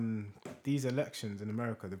these elections in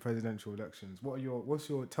America, the presidential elections.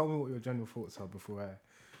 Tell me what your general thoughts are before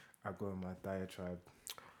I go on my diatribe.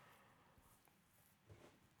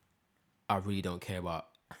 I really don't care about.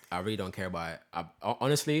 I really don't care about it.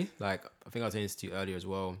 Honestly, like I think I was saying this to you earlier as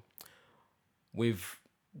well. With,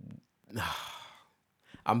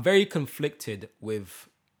 I'm very conflicted with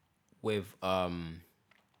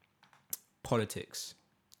politics.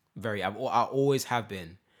 I always have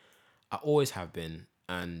been. I always have been,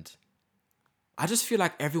 and I just feel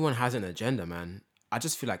like everyone has an agenda, man. I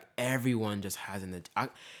just feel like everyone just has it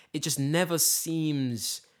just never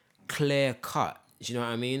seems clear cut. Do you know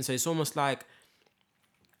what I mean? So it's almost like,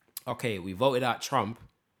 okay, we voted out Trump,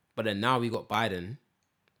 but then now we got Biden.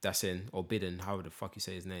 That's in, or Biden, however the fuck you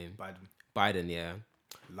say his name. Biden. Biden, yeah.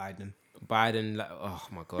 Leiden. Biden, like, oh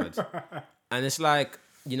my God. And it's like,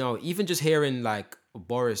 even just hearing like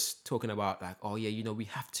Boris talking about like, oh yeah, we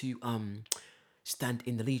have to stand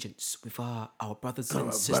in allegiance with our brothers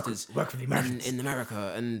and sisters work for the Americans. in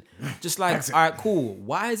America, and just like, all right, cool.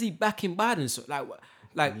 Why is he backing Biden? So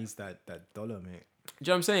like He needs that dollar, mate. do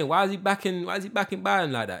you know what I'm saying? Why is he backing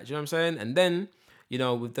Biden like that? Do you know what I'm saying? And then,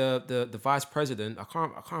 with the vice president, I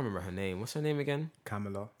can't remember her name. What's her name again?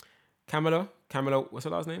 Kamala Kamala, what's her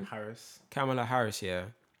last name? Harris. Kamala Harris, yeah.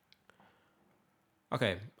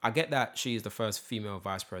 Okay, I get that she is the first female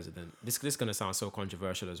vice president. This is gonna sound so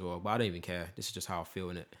controversial as well, but I don't even care. This is just how I feel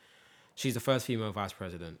in it. She's the first female vice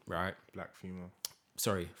president, right? Black female.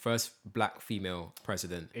 Sorry, first black female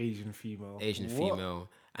president. Asian female. Female.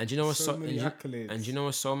 And you know what's So many accolades. and you know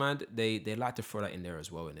what's so mad? They like to throw that in there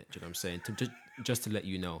as well in it. Do you know what I'm saying? Just to let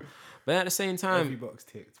you know. But at the same time, Every box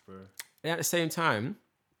ticked, bro. at the same time,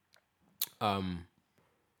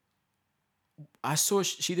 I saw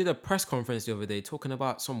she did a press conference the other day talking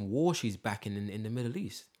about some war she's backing in the Middle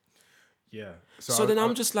East. Yeah. So then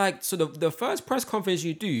I'm just like, so the first press conference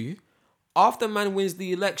you do after man wins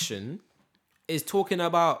the election is talking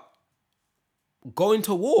about going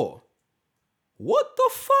to war. What the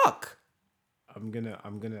fuck? I'm gonna.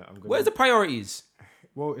 Where's the priorities?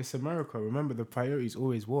 Well, it's America. Remember, the priority is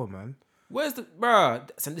always war, man. Where's the bruh?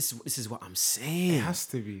 So this is what I'm saying. It has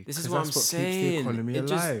to be. This is what I'm saying. Keeps the economy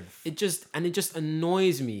alive. It just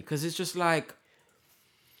annoys me because it's just like.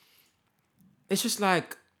 It's just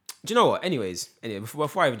like, do you know what? Anyway,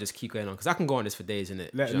 before I even just keep going on, because I can go on this for days,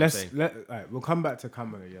 innit? We'll come back to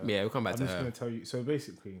Kamala, yeah? Yeah, we'll come back to her. I'm just going to tell you. So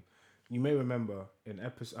basically, you may remember in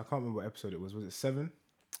episode, I can't remember what episode it was. Was it 7?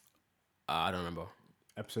 I don't remember.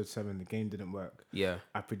 Episode 7, the game didn't work. Yeah.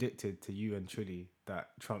 I predicted to you and Trilly that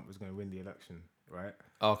Trump was going to win the election, right?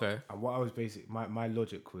 Okay. And what I was my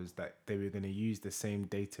logic was that they were going to use the same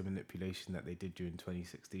data manipulation that they did during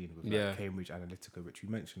 2016 with Cambridge Analytica, which we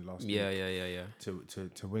mentioned last week. Yeah.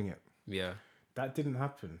 To wing it. Yeah. That didn't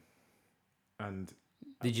happen. And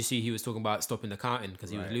did you see he was talking about stopping the counting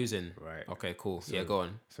because he was losing? Right. Okay, cool. So, yeah, go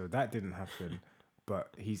on. So that didn't happen,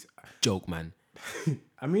 but he's joke, man.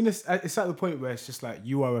 I mean, it's at the point where it's just like,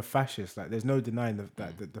 you are a fascist. Like, there's no denying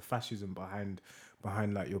the fascism behind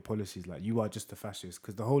like your policies. Like, you are just a fascist,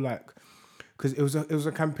 because the whole because it was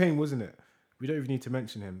a campaign, wasn't it? We don't even need to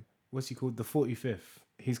mention him. What's he called? The 45th.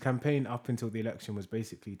 His campaign up until the election was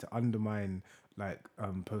basically to undermine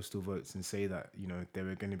postal votes and say that they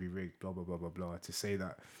were going to be rigged, blah blah blah blah blah. To say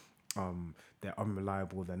that they're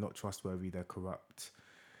unreliable, they're not trustworthy, they're corrupt,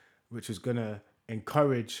 which was gonna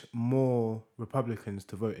encourage more Republicans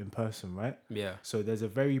to vote in person, right? Yeah. So there's a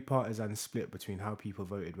very partisan split between how people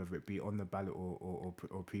voted, whether it be on the ballot or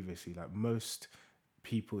previously. Like, most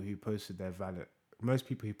people who posted their ballots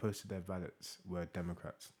were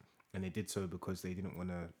Democrats, and they did so because they didn't want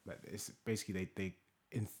to. Like, it's basically they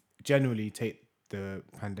generally take the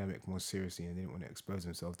pandemic more seriously, and they didn't want to expose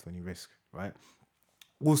themselves to any risk, right?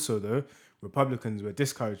 Also, though, Republicans were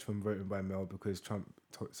discouraged from voting by mail because Trump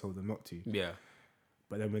told them not to. Yeah.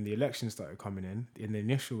 But then when the election started coming in the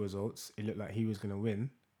initial results, it looked like he was going to win,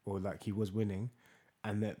 or like he was winning.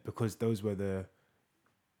 And that because those were the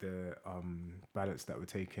ballots that were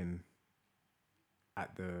taken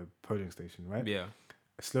at the polling station, right? Yeah.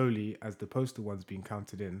 Slowly, as the postal ones being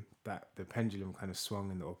counted in, that the pendulum kind of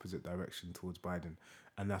swung in the opposite direction towards Biden.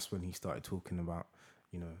 And that's when he started talking about,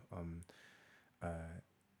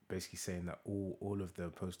 basically saying that all of the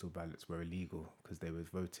postal ballots were illegal because they were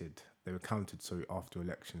counted after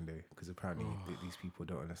election day, because apparently these people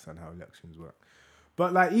don't understand how elections work.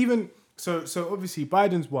 But like, even so obviously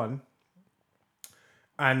Biden's won,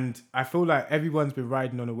 and I feel like everyone's been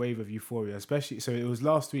riding on a wave of euphoria, especially, so it was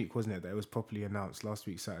last week, wasn't it, that it was properly announced last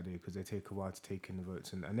week Saturday, because they take a while to take in the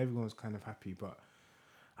votes, and everyone's kind of happy. But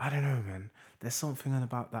I don't know, man. There's something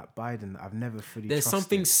about that Biden that I've never fully There's trusted.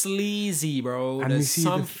 something sleazy, bro. And There's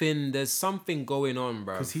you see there's something going on,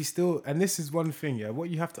 bro. because he's still, and this is one thing, yeah. What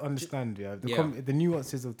you have to understand, yeah, the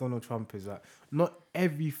nuances of Donald Trump is that not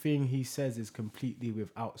everything he says is completely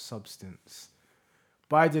without substance.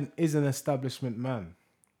 Biden is an establishment man,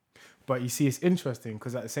 but you see, it's interesting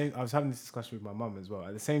because at the same, I was having this discussion with my mum as well.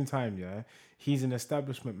 At the same time, yeah, he's an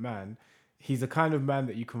establishment man. He's the kind of man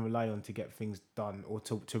that you can rely on to get things done or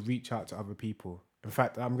to reach out to other people. In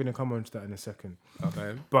fact, I'm going to come on to that in a second.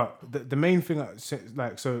 Okay. But the main thing,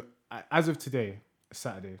 as of today,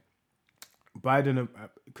 Saturday, Biden,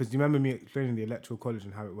 because do you remember me explaining the electoral college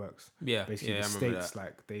and how it works? Yeah. Basically, Yeah, the I remember states, that.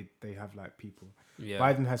 like, they have, like, people. Yeah.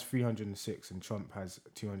 Biden has 306 and Trump has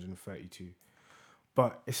 232.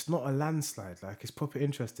 But it's not a landslide. Like, it's proper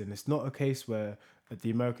interesting. It's not a case where the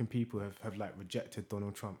American people have like, rejected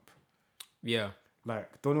Donald Trump. Yeah.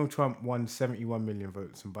 Like, Donald Trump won 71 million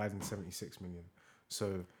votes and Biden 76 million.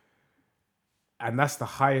 So, and that's the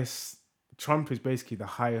highest. Trump is basically the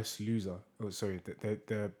highest loser. Oh, sorry,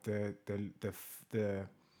 the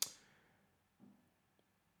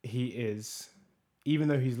he is, even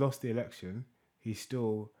though he's lost the election, he's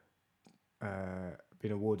still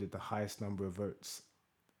been awarded the highest number of votes.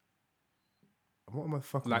 What am I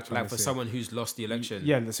fucking Like trying to for say? someone who's lost the election.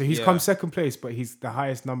 Yeah, so he's come second place, but he's the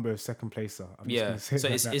highest number of second placer. I'm just gonna say So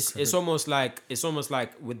it like it's almost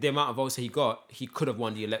like with the amount of votes that he got, he could have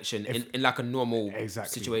won the election in like a normal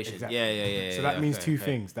situation. Exactly. Yeah. So that means two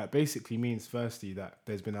things. That basically means, firstly, that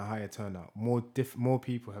there's been a higher turnout. More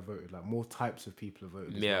people have voted. Like, more types of people have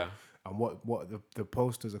voted. As well. And what the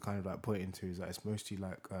posters are kind of like pointing to is that it's mostly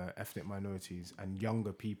like ethnic minorities and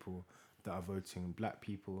younger people that are voting, Black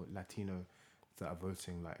people, Latino, that are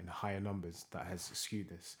voting like in higher numbers. That has skewed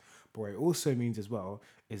this. But what it also means as well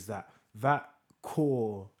is that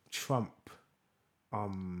core Trump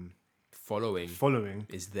following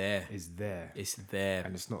is there. It's there.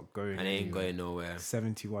 And it's not going And it ain't going nowhere.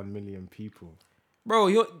 71 million people. Bro,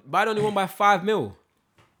 Biden only won by 5 mil.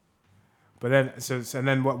 But then, and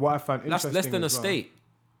then what I found interesting, That's less than a as well, state.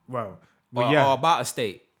 Well, Or about a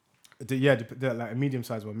state. Like a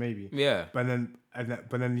medium-sized one, maybe. Yeah. But then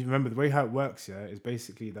you remember the way how it works. Yeah, is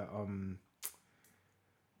basically that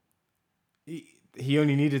he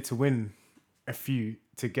only needed to win a few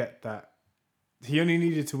to get that. He only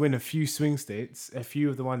needed to win a few swing states, a few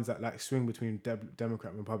of the ones that like swing between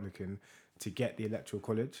Democrat and Republican, to get the electoral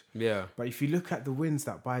college. Yeah. But if you look at the wins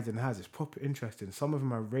that Biden has, it's proper interesting. Some of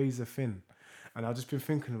them are razor thin. And I've just been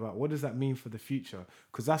thinking about, what does that mean for the future?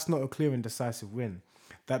 Because that's not a clear and decisive win.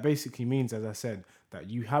 That basically means, as I said, that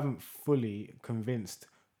you haven't fully convinced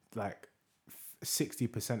like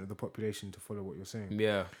 60% of the population to follow what you're saying.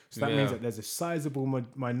 Yeah. So that means that there's a sizable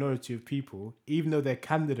minority of people, even though their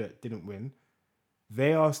candidate didn't win,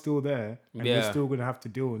 they are still there, and you're still going to have to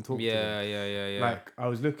deal and talk to them. Yeah. Like, I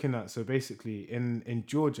was looking at, so basically in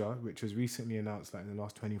Georgia, which was recently announced like in the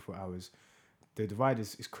last 24 hours, the divide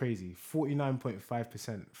is crazy.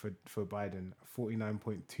 49.5% for Biden,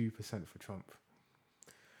 49.2% for Trump.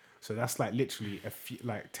 So that's like literally a few,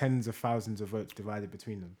 like tens of thousands of votes divided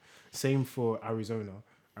between them. Same for Arizona.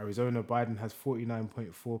 Biden has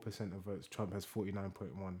 49.4% of votes. Trump has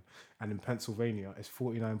 49.1%. And in Pennsylvania, it's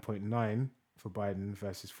 49.9% for Biden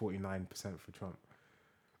versus 49% for Trump.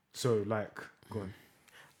 So like, go on.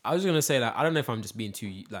 I was gonna say, like, I don't know if I'm just being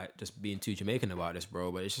too Jamaican about this,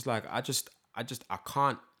 bro, but it's just like I can't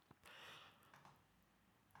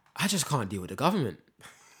deal with the government.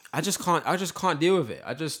 I just can't deal with it.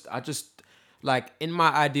 I just like, in my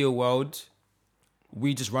ideal world,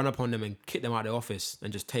 we just run up on them and kick them out of the office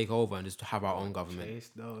and just take over and just have our own government.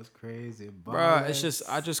 Chase those crazy bro. It's just,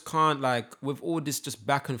 I just can't, like, with all this just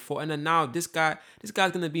back and forth. And then now this guy's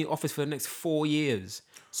gonna be in office for the next 4 years.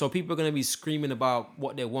 So people are gonna be screaming about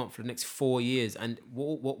what they want for the next 4 years. And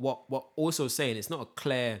what also saying, it's not a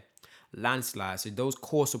clear landslide. So those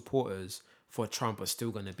core supporters for Trump are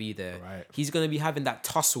still gonna be there. Right. He's gonna be having that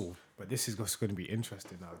tussle. But this is what's going to be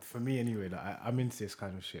interesting now. For me anyway, like, I'm into this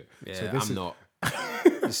kind of shit. Yeah, so I'm not.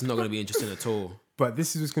 It's not going to be interesting at all. But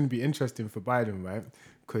this is what's going to be interesting for Biden, right?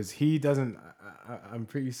 Because he doesn't, I'm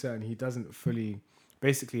pretty certain he doesn't fully,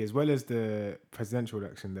 basically, as well as the presidential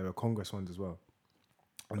election, there are Congress ones as well.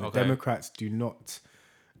 And the Democrats do not,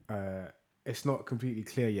 it's not completely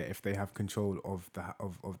clear yet if they have control of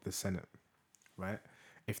the Senate, right?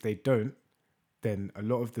 If they don't, then a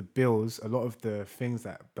lot of the bills, a lot of the things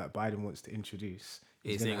that Biden wants to introduce,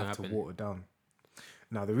 he's going to have to water down.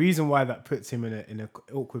 Now, the reason why that puts him in an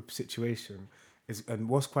awkward situation is, and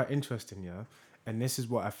what's quite interesting, yeah, and this is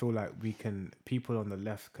what I feel like people on the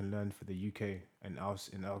left can learn for the UK and us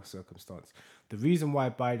in our circumstance. The reason why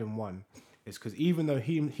Biden won is because even though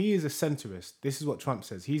he is a centrist, this is what Trump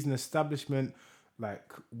says. He's an establishment,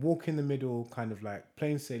 like walk in the middle, kind of like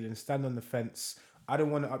plain sailing, stand on the fence. I don't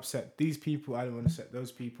want to upset these people. I don't want to upset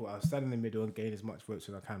those people. I'll stand in the middle and gain as much votes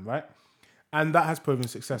as I can, right? And that has proven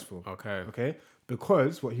successful. Okay.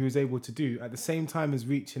 Because what he was able to do at the same time as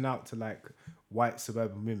reaching out to like white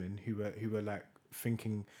suburban women who were like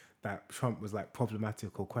thinking that Trump was like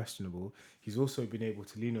problematic or questionable, he's also been able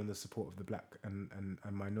to lean on the support of the black and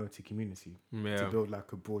minority community to build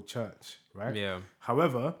like a broad church, right? Yeah.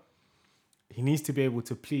 However, he needs to be able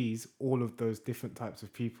to please all of those different types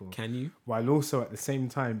of people. Can you? While also at the same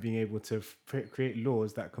time being able to create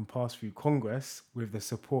laws that can pass through Congress with the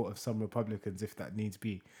support of some Republicans if that needs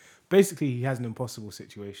be. Basically, he has an impossible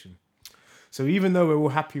situation. So even though we're all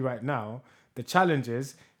happy right now, the challenge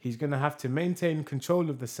is he's going to have to maintain control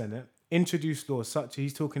of the Senate, introduce laws such as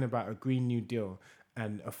he's talking about a Green New Deal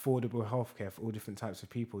and affordable healthcare for all different types of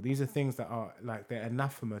people. These are things that are like they're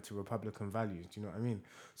anathema to Republican values. Do you know what I mean?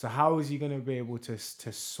 So how is he going to be able to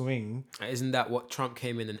swing? Isn't that what Trump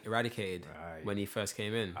came in and eradicated when he first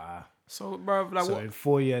came in? So, bro, like so what? In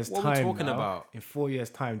 4 years' what time, are we talking about? In 4 years'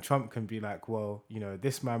 time, Trump can be like, well, you know,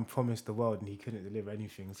 this man promised the world and he couldn't deliver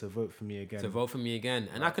anything, so vote for me again.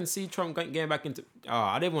 And I can see Trump getting back into. Oh,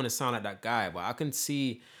 I didn't want to sound like that guy, but I can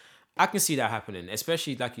see that happening,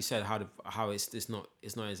 especially like you said, how it's not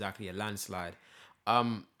exactly a landslide,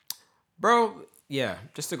 bro. Yeah,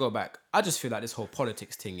 just to go back, I just feel like this whole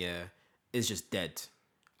politics thing, is just dead.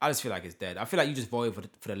 I just feel like it's dead. I feel like you just voted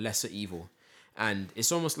for the lesser evil, and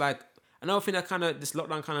it's almost like another thing that this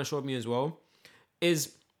lockdown kind of showed me as well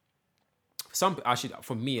is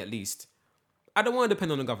for me at least, I don't want to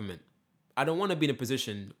depend on the government. I don't want to be in a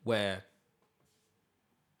position where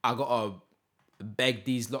I gotta beg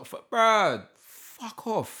these lot for, bruh, fuck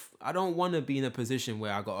off. I don't want to be in a position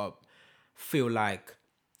where I gotta feel like,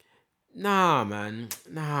 nah, man,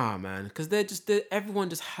 because everyone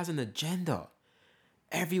just has an agenda.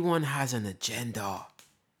 Everyone has an agenda.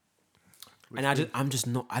 And I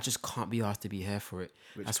just can't be asked to be here for it.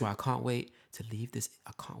 That's why I can't wait to leave this.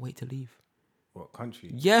 I can't wait to leave. What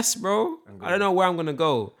country? Yes, bro. I don't know where I'm gonna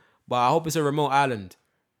go, but I hope it's a remote island,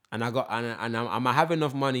 and I'm have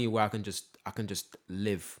enough money where I can just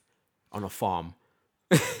live on a farm.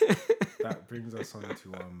 That brings us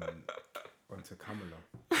onto Kamala,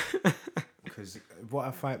 because what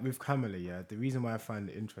I find with Kamala, the reason why I find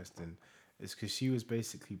it interesting is because she was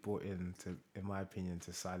basically brought in to, in my opinion,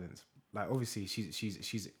 to silence. Like obviously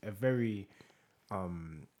she's a very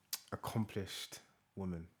accomplished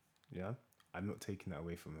woman. Yeah, I'm not taking that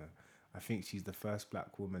away from her. I think she's the first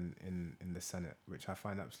black woman in the Senate, which I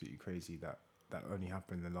find absolutely crazy that only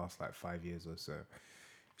happened in the last like 5 years or so.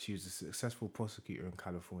 She was a successful prosecutor in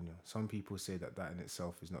California. Some people say that in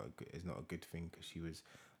itself is not a good thing, because she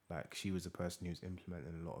was a person who's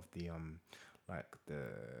implementing a lot of the the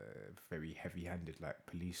very heavy-handed like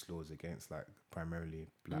police laws against like primarily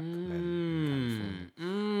black men in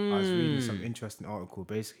California. I was reading some interesting article,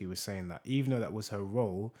 basically was saying that even though that was her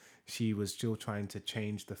role, she was still trying to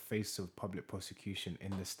change the face of public prosecution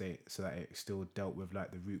in the state so that it still dealt with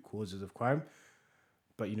like the root causes of crime.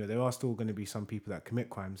 But, you know, there are still going to be some people that commit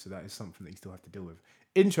crimes, so that is something that you still have to deal with.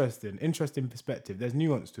 Interesting perspective. There's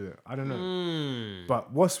nuance to it. I don't know.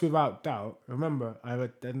 But what's without doubt, remember, I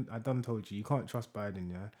done told you can't trust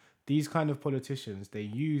Biden, yeah? These kind of politicians, they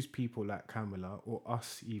use people like Kamala, or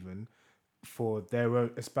us even, for their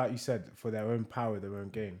own, it's about you said, for their own power, their own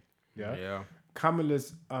gain. Yeah? Yeah.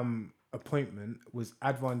 Kamala's appointment was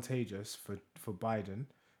advantageous for Biden,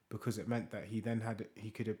 because it meant that he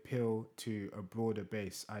could appeal to a broader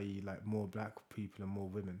base, i.e. like more black people and more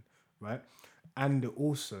women, right? And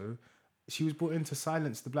also, she was brought in to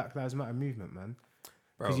silence the Black Lives Matter movement, man.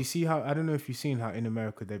 Because you see how, I don't know if you've seen how in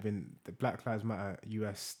America the Black Lives Matter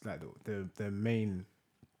US, like the main,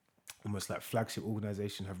 almost like flagship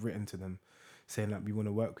organization, have written to them saying like, we want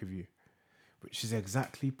to work with you, which is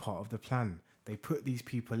exactly part of the plan. They put these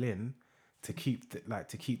people in to keep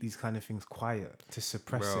these kind of things quiet, to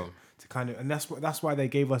suppress it, to kind of, and that's why they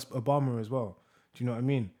gave us Obama as well. Do you know what I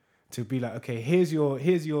mean? To be like, okay, here's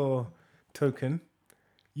your token.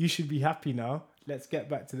 You should be happy now. Let's get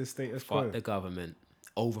back to the status quo. Fuck the government.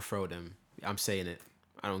 Overthrow them. I'm saying it.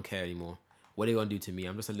 I don't care anymore. What are they gonna do to me?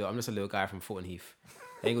 I'm just a little guy from Fulton Heath.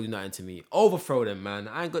 They ain't gonna do nothing to me. Overthrow them, man.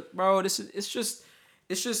 I ain't good, bro. It's just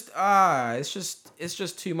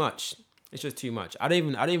too much. It's just too much. I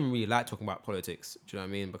don't even really like talking about politics. Do you know what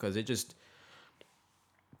I mean? Because it just,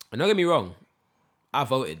 and don't get me wrong, I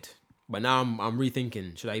voted, but now I'm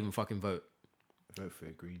rethinking, should I even fucking vote? Vote for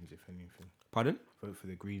the Greens, if anything. Pardon? Vote for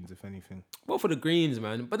the Greens, if anything. Vote for the Greens,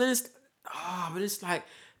 man. But then it's like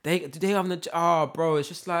do they have an bro? It's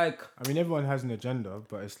just like I mean, everyone has an agenda,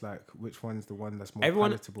 but it's like which one's the one that's more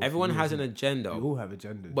palatable? Everyone has an agenda. We all have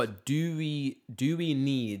agendas. But do we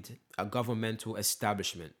need a governmental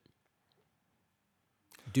establishment?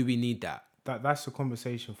 Do we need that? That's a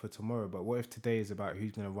conversation for tomorrow. But what if today is about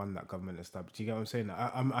who's going to run that government establishment? Do you get what I'm saying?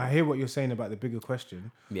 I hear what you're saying about the bigger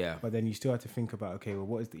question. Yeah. But then you still have to think about, okay, well,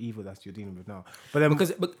 what is the evil that you're dealing with now? But then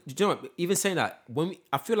but you know what? Even saying that,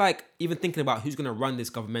 I feel like even thinking about who's going to run this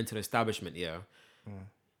governmental establishment,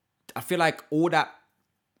 I feel like all that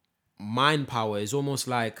mind power is almost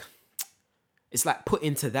like it's like put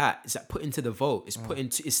into that. It's like put into the vote.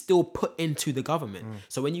 It's still put into the government.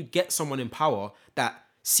 So when you get someone in power that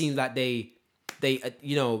seems like they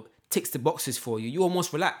ticks the boxes for you, you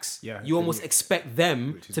almost relax. Yeah, you almost expect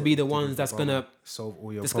them to be the ones that's gonna solve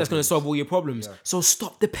all your that's gonna solve all your problems. Yeah. So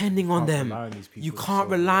stop depending on them. You can't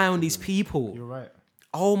rely on these people. You're right.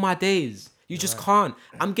 Oh my days. You just can't.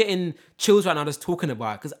 I'm getting chills right now just talking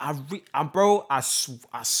about it because I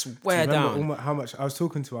swear down. How much I was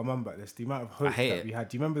talking to our mum about this, the amount of hope that we had.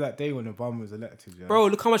 Do you remember that day when Obama was elected? Yeah? Bro,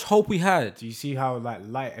 look how much hope we had. Do you see how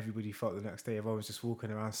light everybody felt the next day? Everyone was just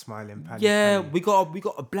walking around smiling. We got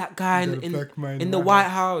a black guy in the White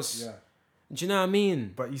House. Yeah. Do you know what I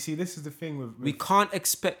mean? But you see, this is the thing with we can't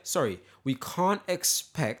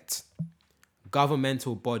expect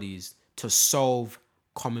governmental bodies to solve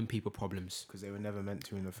common people problems because they were never meant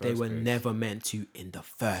to in the first place. They were never meant to in the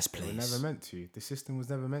first place. They were never meant to. The system was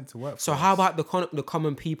never meant to work. So how about the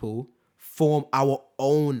common people form our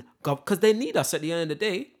own because they need us at the end of the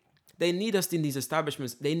day. They need us in these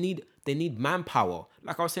establishments. They need manpower.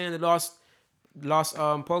 Like I was saying in the last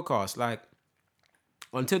podcast, like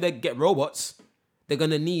until they get robots, they're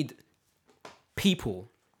gonna need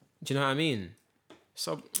people. Do you know what I mean?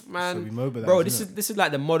 So man, bro, this is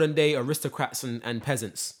like the modern day aristocrats and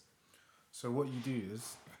peasants. So what you do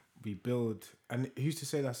is we build, and who's to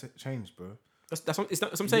say that's changed, bro? That's what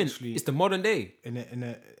I'm saying. It's the modern day. In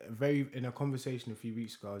a conversation a few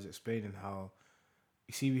weeks ago, I was explaining how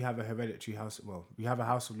you see we have a hereditary house. Well, we have a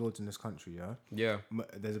House of Lords in this country, yeah. Yeah.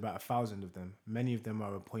 There's about 1,000 of them. Many of them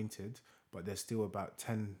are appointed, but there's still about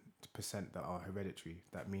 10% that are hereditary.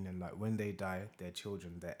 That meaning like when they die, their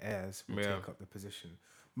children, their heirs will take up the position.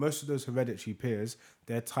 Most of those hereditary peers,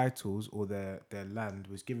 their titles or their land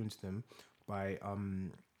was given to them by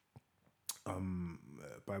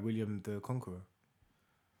William the Conqueror.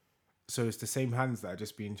 So it's the same hands that are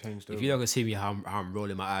just being changed over. If you don't see me how I'm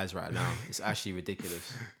rolling my eyes right now, it's actually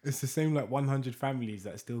ridiculous. It's the same like 100 families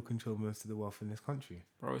that still control most of the wealth in this country.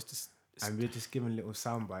 Bro, it's just... And we're just given little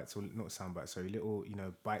sound bites, or not sound bites, sorry, little,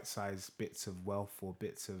 bite-sized bits of wealth or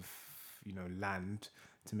bits of, land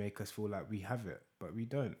to make us feel like we have it. But we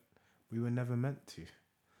don't. We were never meant to.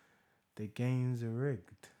 The games are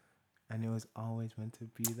rigged. And it was always meant to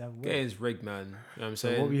be that way. Game's rigged, man. You know what I'm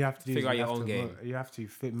saying? So what we have to do figure out your own game. You have to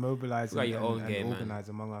mobilize and organize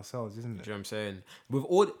among ourselves, isn't it? Do you know what I'm saying?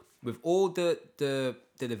 With all the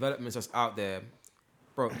developments that's out there,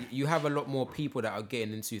 bro, you have a lot more people that are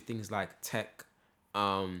getting into things like tech,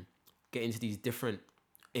 getting into these different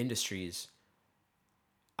industries.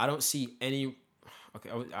 I don't see any. Okay,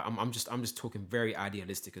 I'm just talking very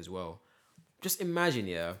idealistic as well. Just imagine,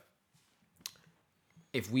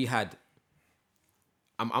 if we had.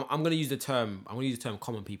 I'm gonna use the term. I'm gonna use the term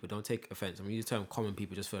common people. Don't take offense. I'm gonna use the term common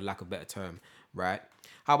people just for lack of a better term, right?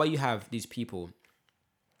 How about you have these people,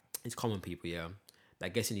 these common people,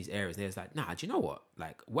 that gets in these areas. They're just like, nah, do you know what?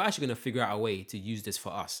 Like, we're actually gonna figure out a way to use this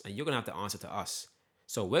for us, and you're gonna have to answer to us.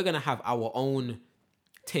 So we're gonna have our own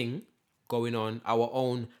thing going on, our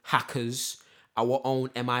own hackers, our own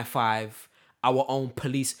MI5, our own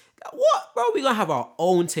police. What, bro? We're gonna have our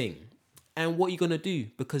own thing. And what are you gonna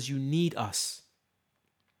do? Because you need us.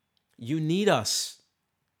 You need us.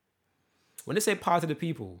 When they say power to the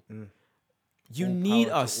people, you need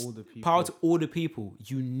us. Power to all the people.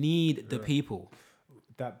 You need the people.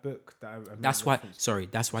 That book that I that's why. Sorry,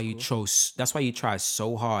 that's why you chose. That's why you try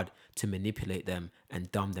so hard to manipulate them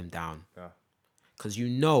and dumb them down. Yeah. Because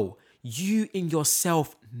you in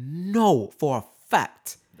yourself know for a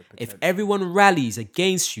fact, if everyone rallies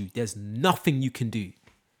against you, there's nothing you can do.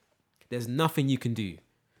 There's nothing you can do.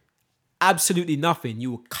 Absolutely nothing.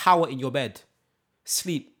 You will cower in your bed.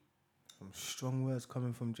 Sleep. Some strong words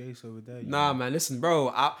coming from Jace over there. Nah, man, listen,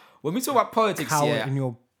 bro. When we talk about politics, cower in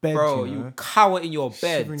your bed, bro. You cower in your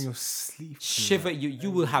bed. Shiver in your sleep. Shiver.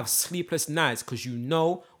 You will have sleepless nights because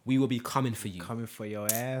we will be coming for you. Coming for your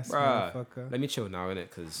ass, bro. Motherfucker. Let me chill now, innit?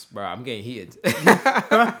 Because, bro, I'm getting heated.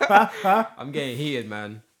 I'm getting heated,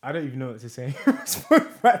 man. I don't even know what to say.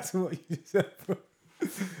 Back to what you said. Bro.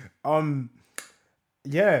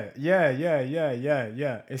 Yeah.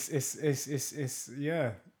 It's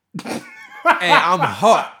yeah. Hey, I'm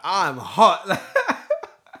hot. I'm hot.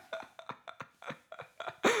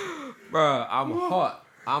 Bro, I'm hot.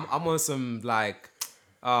 I'm on some like,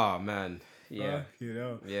 oh man. Yeah. You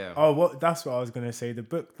know. Yeah. Oh, what? That's what I was gonna say. The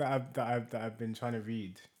book that I've been trying to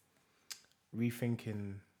read,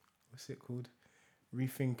 rethinking. What's it called?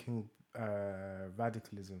 Rethinking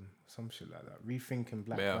radicalism, some shit like that. Rethinking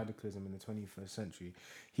black radicalism in the 21st century.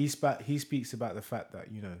 He speaks about the fact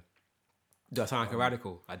that, you know. Do I sound like a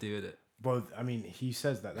radical? I do with it. Well, I mean, he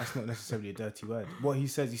says that's not necessarily a dirty word. What he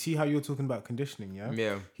says, you see how you're talking about conditioning, yeah?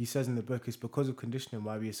 Yeah. He says in the book, it's because of conditioning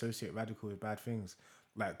why we associate radical with bad things.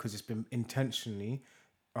 Like, because it's been intentionally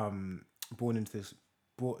brought into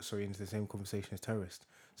the same conversation as terrorist.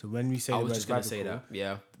 So when we say I the was word just gonna radical, say that.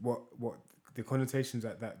 Yeah. what the connotations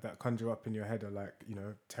that conjure up in your head are like, you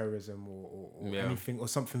know, terrorism or anything or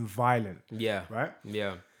something violent. Yeah. Right?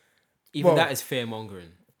 Yeah. Even that is fear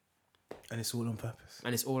mongering. And it's all on purpose.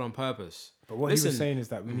 And it's all on purpose. But what he was saying is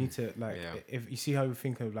that we need to, like, Yeah. if you see how we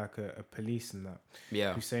think of like a police and that,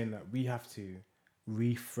 Yeah. he's saying that we have to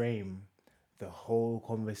reframe the whole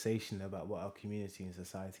conversation about what our community and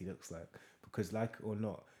society looks like. Because like or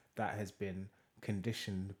not, that has been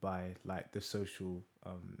conditioned by like the social,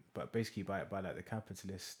 but basically by like the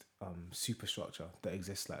capitalist superstructure that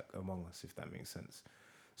exists like among us, if that makes sense.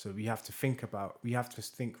 So we have to think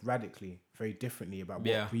radically, very differently about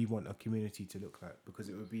what we want a community to look like, because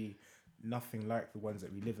it would be nothing like the ones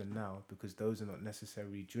that we live in now, because those are not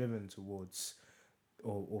necessarily driven towards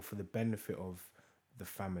or for the benefit of the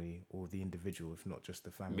family or the individual, if not just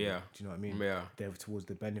the family. Yeah. Do you know what I mean? Yeah. They're towards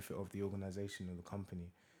the benefit of the organization or the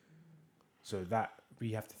company. So that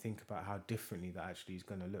we have to think about how differently that actually is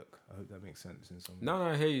going to look. I hope that makes sense in some way. No,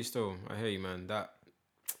 I hear you still. I hear you, man. That,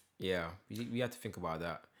 yeah, we have to think about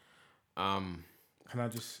that. Can I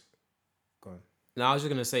just go on? No, I was just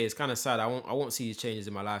gonna say it's kind of sad. I won't see these changes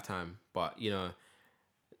in my lifetime. But you know,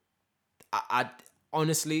 I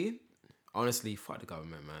honestly, fuck the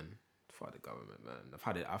government, man. Fuck the government, man.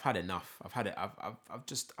 I've had enough. I've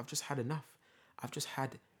just had enough. I've just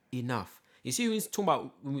had enough. You see, when we talking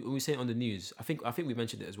about when we say it on the news, I think we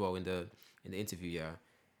mentioned it as well in the interview. Yeah,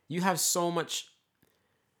 you have so much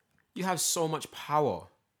power.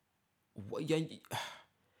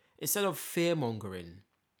 Instead of fear mongering,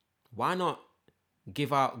 why not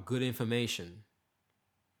give out good information?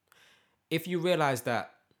 If you realize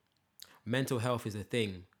that mental health is a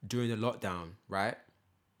thing during the lockdown, right?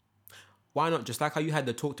 Why not, just like how you had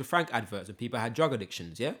the Talk to Frank adverts and people had drug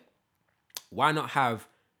addictions, yeah? Why not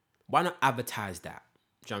advertise that?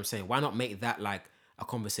 Do you know what I'm saying? Why not make that like a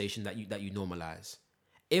conversation that you normalize?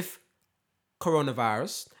 If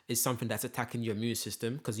coronavirus is something that's attacking your immune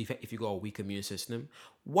system, because if you got a weak immune system,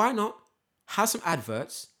 why not have some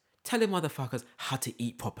adverts telling motherfuckers how to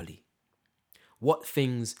eat properly? What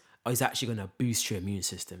things is actually going to boost your immune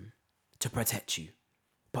system to protect you?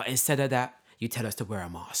 But instead of that, you tell us to wear a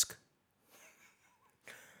mask.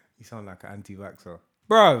 You sound like an anti-vaxxer.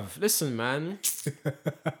 Bruv, listen, man.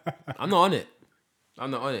 I'm not on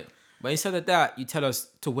it. But instead of that, you tell us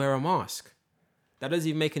to wear a mask. That doesn't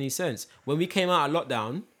even make any sense. When we came out of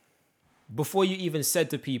lockdown, before you even said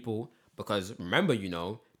to people, because remember, you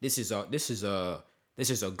know, this is a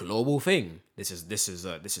global thing. This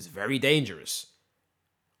is very dangerous.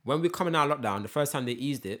 When we're coming out of lockdown, the first time they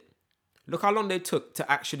eased it, look how long they took to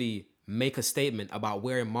actually make a statement about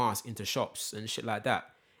wearing masks into shops and shit like that.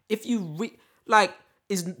 If you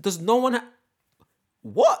does no one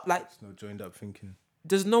what like? It's no joined up thinking.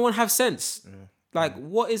 Does no one have sense? Yeah. Like,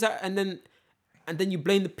 what is that? And then you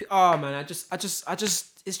blame the man. I just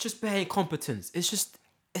it's just bare incompetence. It's just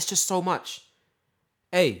so much.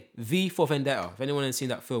 Hey, V for Vendetta. If anyone hasn't seen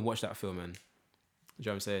that film, watch that film, man. You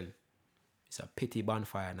know what I'm saying? It's a pity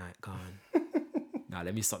bonfire night gone. Nah,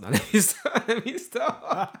 let me stop.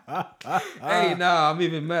 Hey, nah, I'm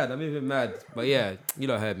even mad. But yeah, you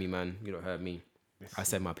don't hurt me, man. You don't hurt me. I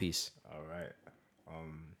said my piece. All right.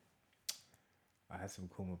 I had some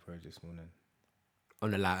Kuma Purge this morning.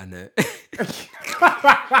 On the lighter note.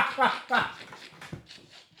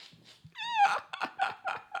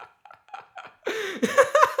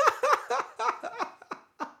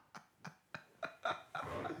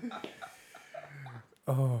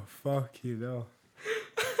 Oh, fuck you know.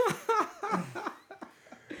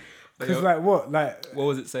 Because like what? Like what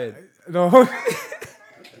was it saying? No.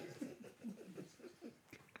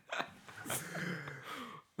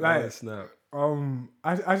 Like oh, snap.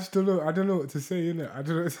 I just don't know. I don't know what to say, innit? I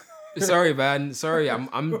don't know. Sorry, man. Sorry,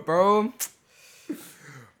 I'm bro.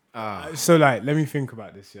 So like, let me think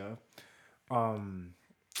about this. Yeah.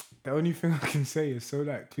 The only thing I can say is so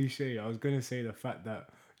like cliche. I was gonna say the fact that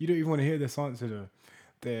you don't even want to hear this answer though.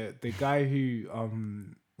 The guy who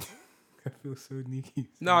I feel so sneaky.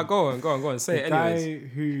 No, go on. Say The it guy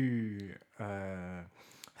anyways. who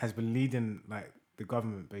has been leading like the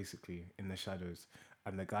government basically in the shadows,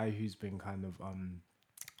 and the guy who's been kind of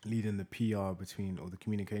leading the PR between or the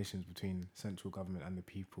communications between central government and the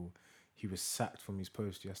people, he was sacked from his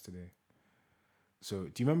post yesterday. So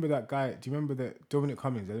do you remember that guy? Do you remember that Dominic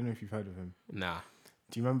Cummings? I don't know if you've heard of him. Nah.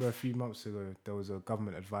 Do you remember a few months ago there was a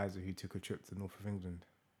government advisor who took a trip to the north of England?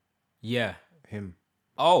 Yeah. Him.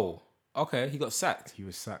 Oh. Okay. He got sacked. He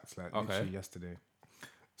was sacked like Okay. literally yesterday.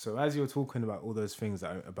 So as you're talking about all those things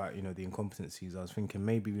that are about, you know, the incompetencies, I was thinking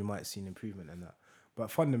maybe we might see an improvement in that.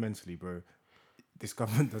 But fundamentally, bro, this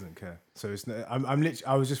government doesn't care. So it's not, I'm literally,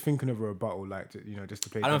 I was just thinking of a rebuttal, like, you know, just to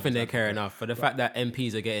play. I don't think they devil's care advocate. enough. But the fact that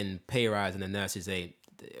MPs are getting pay rise and the nurses ain't,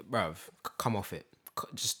 bruv, come off it.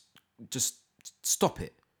 Just stop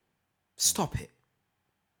it. Stop it.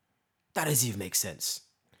 That doesn't even make sense.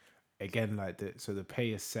 Again, like the pay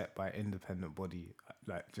is set by independent body.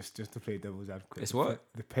 Like just to play devil's advocate. It's what?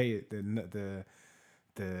 The pay the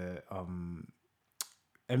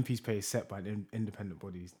MP's pay is set by an independent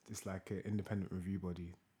body. It's like an independent review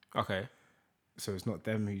body. Okay. So it's not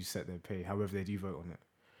them who set their pay. However, they do vote on it,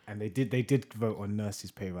 and they did vote on nurses'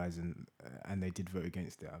 pay rise, and they did vote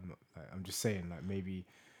against it. I'm just saying, like, maybe.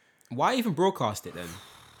 Why even broadcast it then?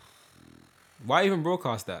 Why even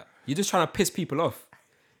broadcast that? You're just trying to piss people off.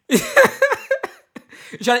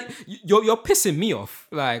 You're pissing me off.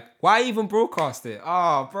 Like, why even broadcast it?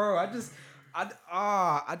 Oh, bro,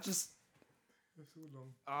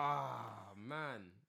 man.